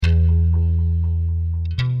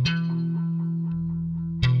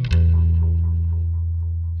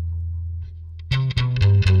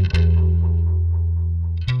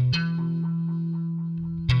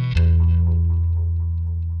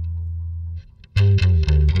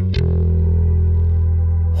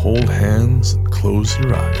hold hands and close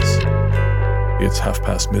your eyes.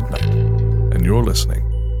 It's midnight, and you're listening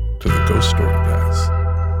to the Ghost Story Guys.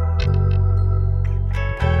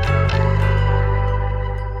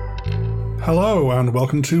 Hello, and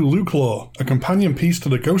welcome to Luke Lore, a companion piece to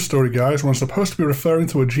the Ghost Story Guys when I'm supposed to be referring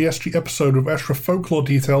to a GSG episode with extra folklore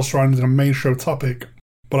details surrounding the main show topic,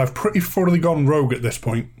 but I've pretty thoroughly gone rogue at this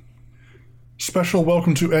point. Special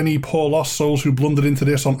welcome to any poor lost souls who blundered into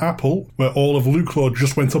this on Apple, where all of Luke Lore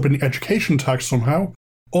just went up in the education tag somehow,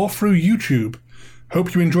 or through YouTube.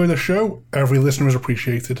 Hope you enjoy the show, every listener is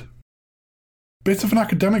appreciated. Bit of an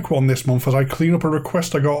academic one this month as I clean up a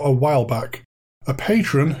request I got a while back. A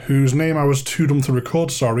patron, whose name I was too dumb to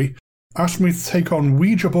record, asked me to take on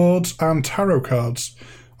Ouija boards and tarot cards.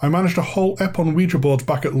 I managed a whole ep on Ouija boards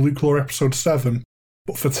back at Luke Lore episode 7,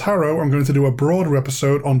 but for tarot I'm going to do a broader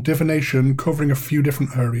episode on divination covering a few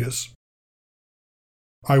different areas.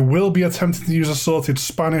 I will be attempting to use assorted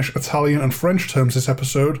Spanish, Italian and French terms this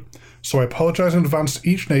episode, so I apologise in advance to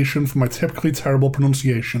each nation for my typically terrible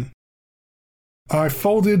pronunciation. I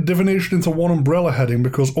folded divination into one umbrella heading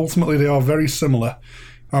because ultimately they are very similar.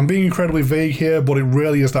 I'm being incredibly vague here, but it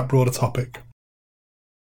really is that broader topic.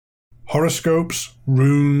 Horoscopes,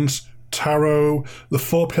 runes, tarot, the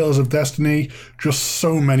 4 pillars of destiny, just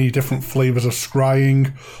so many different flavours of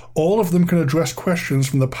scrying. All of them can address questions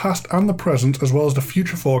from the past and the present, as well as the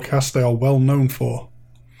future forecasts they are well known for.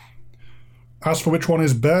 As for which one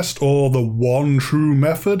is best, or the one true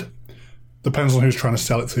method, depends on who's trying to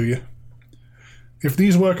sell it to you. If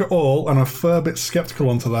these work at all, and I'm a fair bit sceptical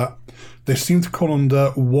onto that, they seem to come under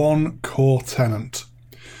one core tenet.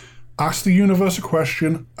 Ask the universe a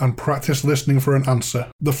question and practice listening for an answer.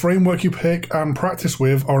 The framework you pick and practice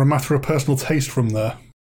with are a matter of personal taste from there.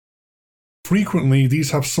 Frequently, these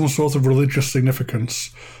have some sort of religious significance,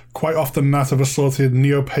 quite often that of assorted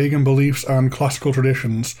neo-pagan beliefs and classical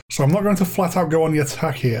traditions, so I'm not going to flat out go on the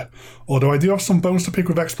attack here. Although I do have some bones to pick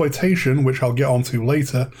with exploitation, which I'll get onto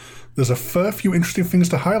later, there's a fair few interesting things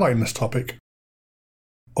to highlight in this topic.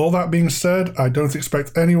 All that being said, I don't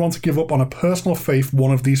expect anyone to give up on a personal faith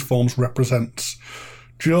one of these forms represents.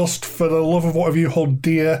 Just for the love of whatever you hold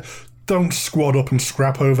dear, don't squad up and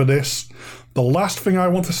scrap over this. The last thing I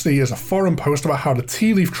want to see is a forum post about how the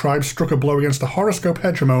Tea Leaf tribe struck a blow against the horoscope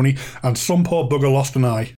hegemony and some poor bugger lost an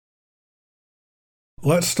eye.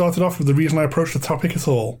 Let's start it off with the reason I approached the topic at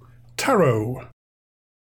all. Tarot.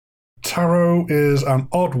 Tarot is an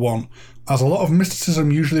odd one, as a lot of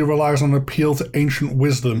mysticism usually relies on an appeal to ancient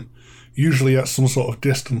wisdom, usually at some sort of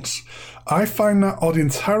distance. I find that odd in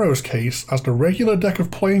Tarot's case, as the regular deck of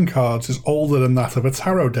playing cards is older than that of a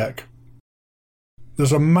tarot deck.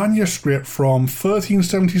 There's a manuscript from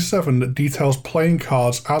 1377 that details playing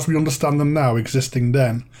cards as we understand them now existing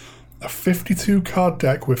then. A 52-card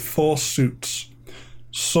deck with 4 suits.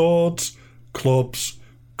 Swords, clubs,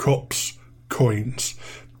 cups, coins.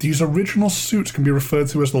 These original suits can be referred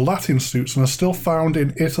to as the Latin suits and are still found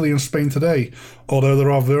in Italy and Spain today, although there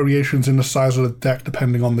are variations in the size of the deck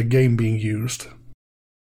depending on the game being used.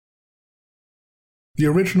 The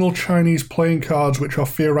original Chinese playing cards, which are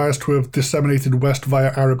theorized to have disseminated west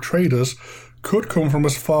via Arab traders, could come from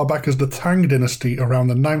as far back as the Tang dynasty around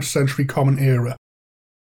the 9th century Common Era.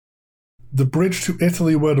 The bridge to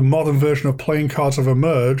Italy where the modern version of playing cards have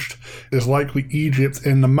emerged is likely Egypt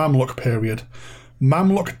in the Mamluk period.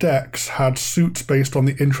 Mamluk decks had suits based on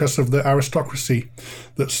the interests of the aristocracy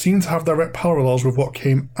that seemed to have direct parallels with what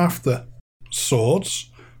came after.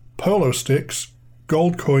 Swords, polo sticks,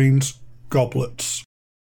 gold coins, goblets.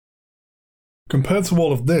 Compared to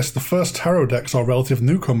all of this, the first tarot decks are relative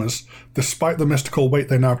newcomers, despite the mystical weight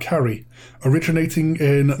they now carry, originating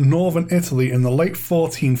in northern Italy in the late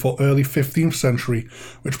 14th or early 15th century,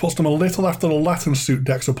 which puts them a little after the Latin suit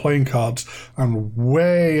decks of playing cards, and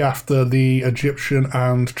way after the Egyptian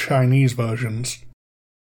and Chinese versions.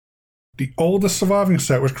 The oldest surviving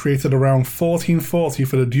set was created around 1440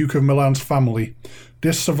 for the Duke of Milan's family.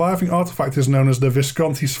 This surviving artifact is known as the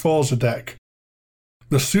Visconti Sforza deck.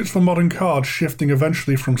 The suits for modern cards shifting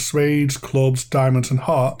eventually from spades, clubs, diamonds and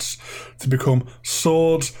hearts to become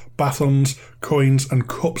swords, batons, coins and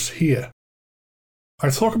cups here. I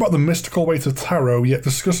talk about the mystical weight of tarot, yet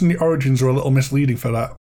discussing the origins are a little misleading for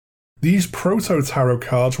that. These proto-tarot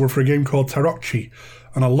cards were for a game called Tarocchi,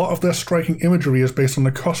 and a lot of their striking imagery is based on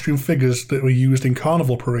the costume figures that were used in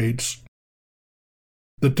carnival parades.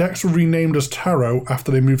 The decks were renamed as Tarot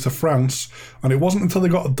after they moved to France, and it wasn't until they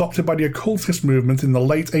got adopted by the occultist movement in the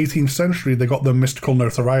late 18th century they got their mystical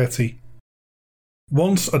notoriety.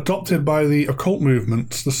 Once adopted by the occult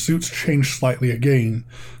movements, the suits change slightly again.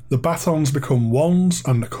 The batons become wands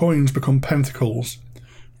and the coins become pentacles.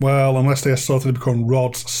 Well, unless they are sorted to become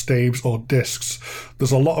rods, staves, or discs,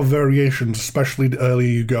 there's a lot of variations, especially the earlier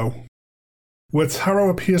you go. Where tarot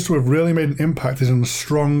appears to have really made an impact is in the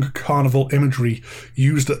strong carnival imagery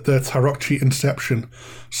used at their tarotchi inception.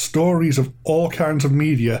 Stories of all kinds of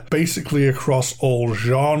media, basically across all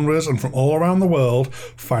genres and from all around the world,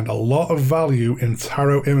 find a lot of value in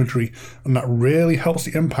tarot imagery, and that really helps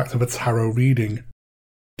the impact of a tarot reading.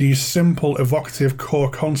 These simple, evocative core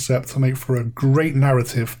concepts make for a great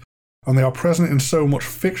narrative, and they are present in so much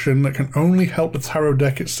fiction that can only help the tarot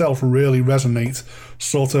deck itself really resonate,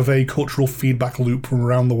 sort of a cultural feedback loop from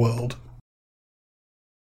around the world.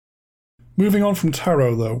 Moving on from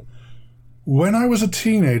tarot though, when I was a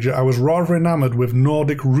teenager I was rather enamoured with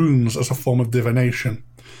Nordic runes as a form of divination.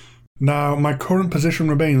 Now, my current position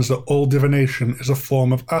remains that all divination is a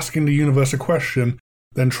form of asking the universe a question,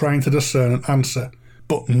 then trying to discern an answer,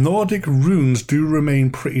 but Nordic runes do remain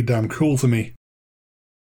pretty damn cool to me.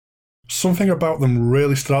 Something about them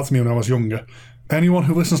really stood out to me when I was younger. Anyone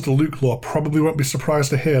who listens to Luke Lore probably won't be surprised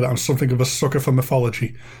to hear that I'm something of a sucker for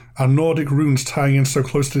mythology, and Nordic runes tying in so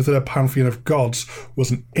closely to their pantheon of gods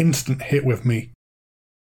was an instant hit with me.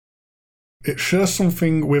 It shares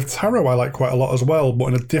something with tarot I like quite a lot as well, but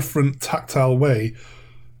in a different tactile way,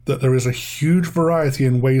 that there is a huge variety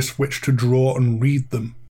in ways for which to draw and read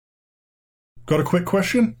them. Got a quick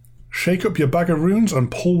question? Shake up your bag of runes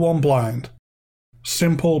and pull one blind.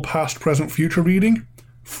 Simple past, present, future reading,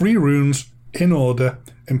 3 runes, in order,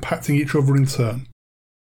 impacting each other in turn.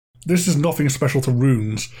 This is nothing special to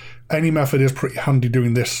runes. Any method is pretty handy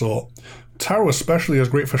doing this sort. Tarot especially is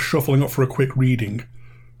great for shuffling up for a quick reading.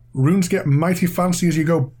 Runes get mighty fancy as you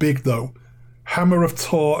go big though. Hammer of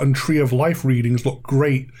Tor and Tree of Life readings look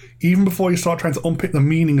great, even before you start trying to unpick the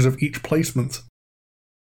meanings of each placement.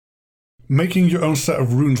 Making your own set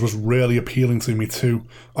of runes was really appealing to me too.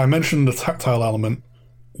 I mentioned the tactile element.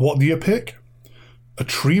 What do you pick? A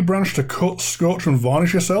tree branch to cut, scorch and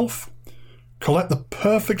varnish yourself? Collect the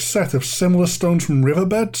perfect set of similar stones from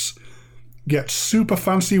riverbeds? Get super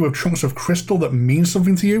fancy with chunks of crystal that mean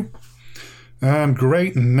something to you? And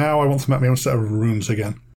great, now I want to make my own set of runes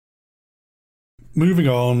again. Moving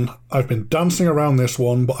on, I've been dancing around this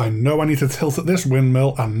one, but I know I need to tilt at this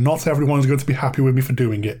windmill and not everyone is going to be happy with me for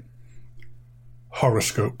doing it.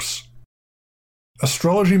 Horoscopes.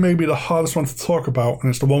 Astrology may be the hardest one to talk about, and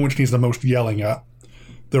it's the one which needs the most yelling at.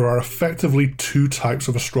 There are effectively 2 types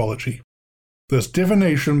of astrology. There's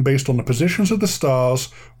divination based on the positions of the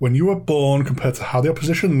stars when you were born compared to how they are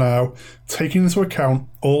positioned now, taking into account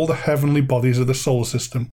all the heavenly bodies of the solar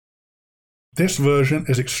system. This version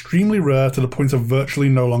is extremely rare to the point of virtually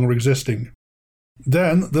no longer existing.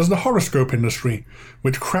 Then there's the horoscope industry,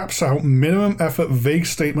 which craps out minimum effort vague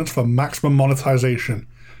statements for maximum monetization.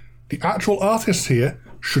 The actual artists here,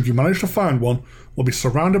 should you manage to find one, will be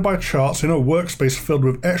surrounded by charts in a workspace filled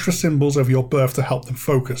with extra symbols of your birth to help them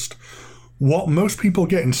focused. What most people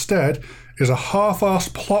get instead is a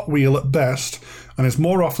half-arsed plot wheel at best, and is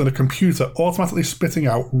more often a computer automatically spitting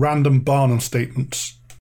out random Barnum statements.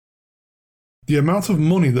 The amount of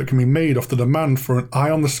money that can be made off the demand for an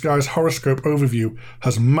eye-on-the-skies horoscope overview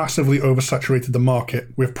has massively oversaturated the market,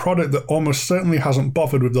 with product that almost certainly hasn't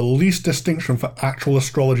bothered with the least distinction for actual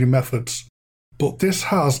astrology methods. But this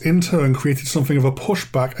has, in turn, created something of a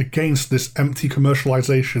pushback against this empty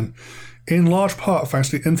commercialization, in large part thanks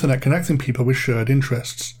to the internet connecting people with shared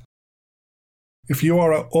interests. If you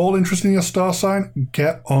are at all interested in your star sign,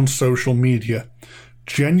 get on social media.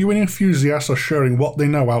 Genuine enthusiasts are sharing what they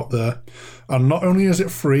know out there, and not only is it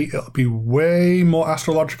free, it'll be way more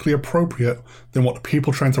astrologically appropriate than what the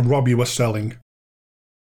people trying to rob you are selling.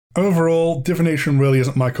 Overall, divination really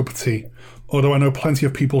isn't my cup of tea, although I know plenty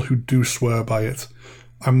of people who do swear by it.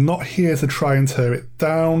 I'm not here to try and tear it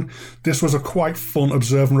down. This was a quite fun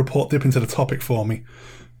observe and report dip into the topic for me.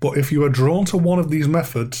 But if you are drawn to one of these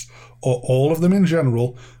methods, or all of them in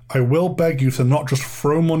general, I will beg you to not just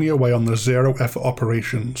throw money away on the zero-effort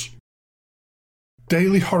operations.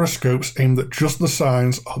 Daily horoscopes aimed at just the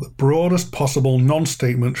signs are the broadest possible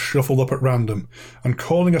non-statement shuffled up at random, and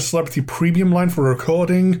calling a celebrity premium line for a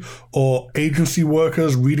recording, or agency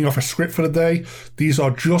workers reading off a script for the day, these are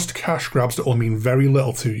just cash grabs that will mean very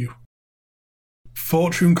little to you.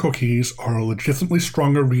 Fortune cookies are a legitimately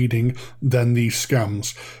stronger reading than these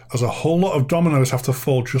scams, as a whole lot of dominoes have to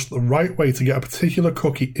fall just the right way to get a particular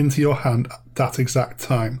cookie into your hand at that exact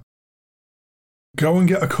time. Go and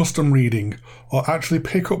get a custom reading, or actually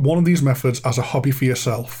pick up one of these methods as a hobby for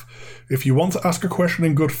yourself. If you want to ask a question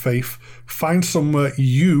in good faith, find somewhere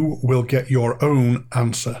you will get your own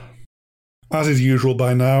answer. As is usual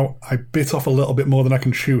by now, I bit off a little bit more than I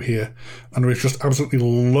can chew here, and there is just absolutely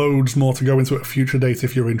loads more to go into at a future date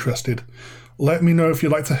if you're interested. Let me know if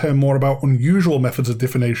you'd like to hear more about unusual methods of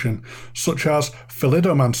divination, such as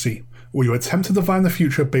philidomancy, where you attempt to divine the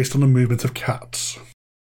future based on the movement of cats.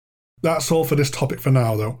 That's all for this topic for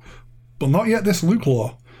now, though. But not yet this Luke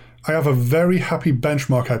lore. I have a very happy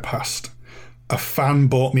benchmark I passed. A fan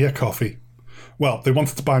bought me a coffee. Well, they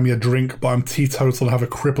wanted to buy me a drink, but I'm teetotal and have a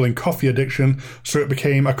crippling coffee addiction, so it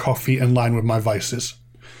became a coffee in line with my vices.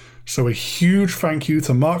 So a huge thank you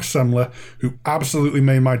to Mark Semler, who absolutely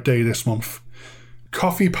made my day this month.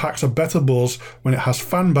 Coffee packs a better buzz when it has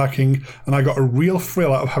fan backing, and I got a real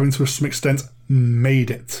thrill out of having to some extent made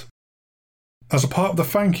it. As a part of the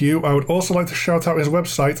thank you, I would also like to shout out his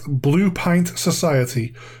website, Blue Pint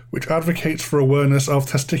Society, which advocates for awareness of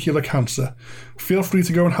testicular cancer. Feel free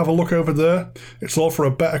to go and have a look over there. It's all for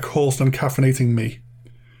a better cause than caffeinating me.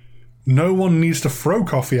 No one needs to throw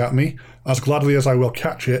coffee at me, as gladly as I will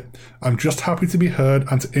catch it. I'm just happy to be heard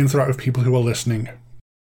and to interact with people who are listening.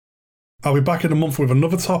 I'll be back in a month with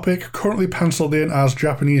another topic, currently penciled in as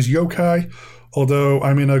Japanese yokai, although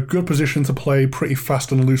I'm in a good position to play pretty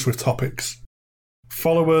fast and loose with topics.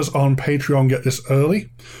 Followers on Patreon get this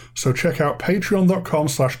early, so check out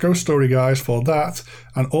patreon.com/ghoststoryguys for that,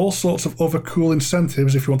 and all sorts of other cool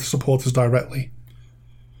incentives if you want to support us directly.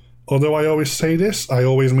 Although I always say this, I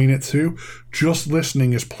always mean it too, just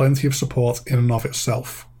listening is plenty of support in and of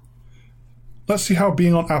itself. Let's see how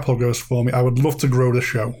being on Apple goes for me. I would love to grow the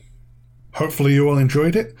show. Hopefully you all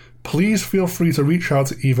enjoyed it. Please feel free to reach out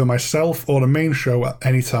to either myself or the main show at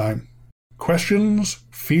any time. Questions,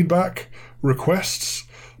 feedback, requests?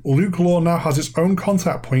 Luke Lore now has its own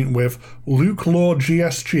contact point with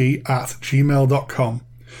lukeloregsg@gmail.com.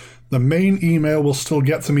 The main email will still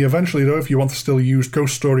get to me eventually though if you want to still use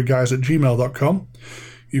ghoststoryguys@gmail.com.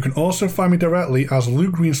 You can also find me directly as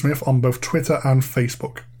Luke Greensmith on both Twitter and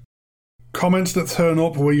Facebook. Comments that turn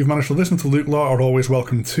up where you've managed to listen to Luke Lore are always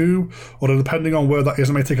welcome too, although depending on where that is,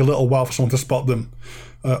 it may take a little while for someone to spot them.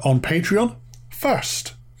 On Patreon,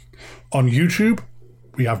 fast. On YouTube,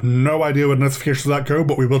 we have no idea where the notifications of that go,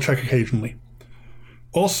 but we will check occasionally.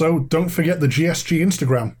 Also, don't forget the GSG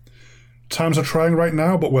Instagram. Times are trying right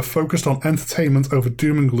now, but we're focused on entertainment over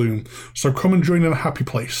doom and gloom, so come and join in a happy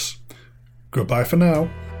place. Goodbye for now.